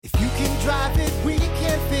drive it, we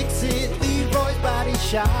can fix it. Leroy's Body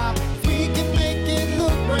Shop. We can make it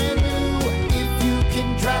look brand new. If you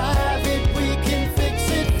can drive it, we can fix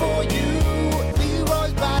it for you.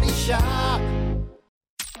 Leroy's Body Shop.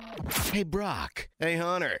 Hey, Brock. Hey,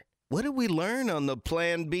 Hunter. What did we learn on the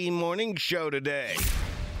Plan B morning show today?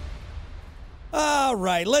 All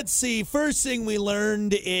right, let's see. First thing we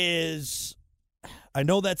learned is, I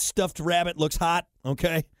know that stuffed rabbit looks hot,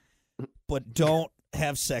 okay? But don't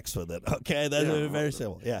have sex with it, okay? That's very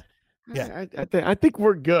simple. Yeah. Yeah. I think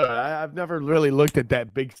we're good. I've never really looked at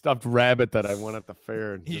that big stuffed rabbit that I won at the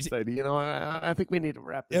fair and just said, I think we need to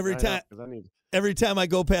wrap this up. Every time I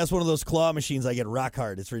go past one of those claw machines, I get rock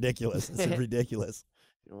hard. It's ridiculous. It's ridiculous.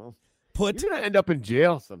 Well, Put you're going to end up in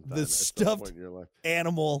jail sometime. the stuffed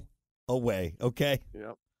animal away, okay?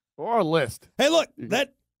 Yep. Or a list. Hey, look,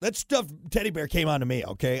 that stuffed teddy bear came on to me,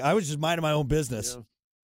 okay? I was just minding my own business. Yeah.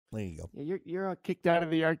 There you go. Yeah, you're kicked out of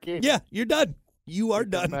the arcade. Yeah, you're done. You are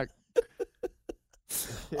done.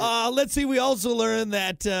 Let's see. We also learned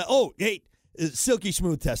that, silky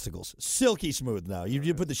smooth testicles. Silky smooth now.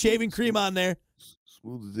 You put the shaving cream on there.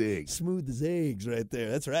 Smooth as eggs. Smooth as eggs right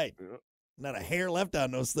there. That's right. Yeah. Not a hair left on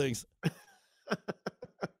those things.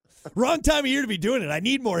 Wrong time of year to be doing it. I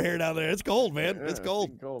need more hair down there. It's cold, man. Yeah, it's cold.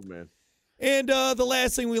 It's cold, man. And the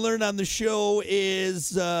last thing we learned on the show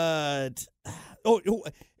is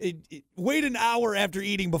wait an hour after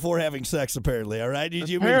eating before having sex, apparently, all right?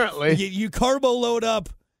 Apparently. You carbo load up,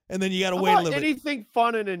 and then you got to wait a little bit. Anything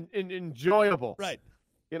fun and enjoyable. Right.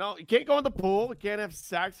 You can't go in the pool. You can't have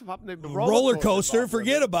sex. The roller coaster,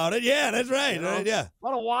 forget about it. Yeah, that's right. Right, yeah. A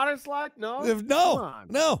lot of water slide? No.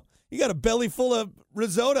 No. You got a belly full of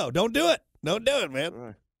risotto. Don't do it. Don't do it, man. All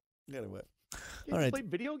right. Anyway. You All right. play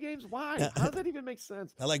video games? Why? How does that even make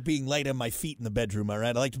sense? I like being light on my feet in the bedroom, all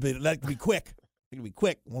right? I like to be quick. I like to be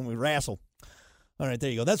quick when we wrestle. All right,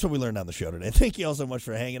 there you go. That's what we learned on the show today. Thank you all so much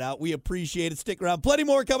for hanging out. We appreciate it. Stick around. Plenty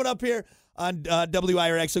more coming up here on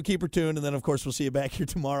WIRX, so keep her tuned. And then, of course, we'll see you back here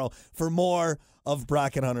tomorrow for more of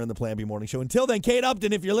Brock and Hunter and the Plan B Morning Show. Until then, Kate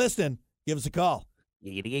Upton, if you're listening, give us a call.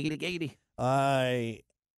 Giggity.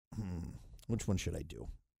 Which one should I do?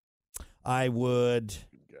 I would,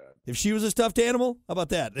 if she was a stuffed animal, how about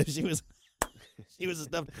that? If she was a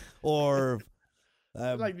stuffed, or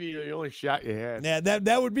like the only shot you had. Yeah,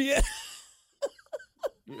 that would be it.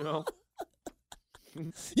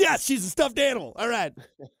 Yes, she's a stuffed animal. All right.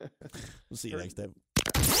 We'll see you next time.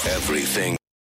 Everything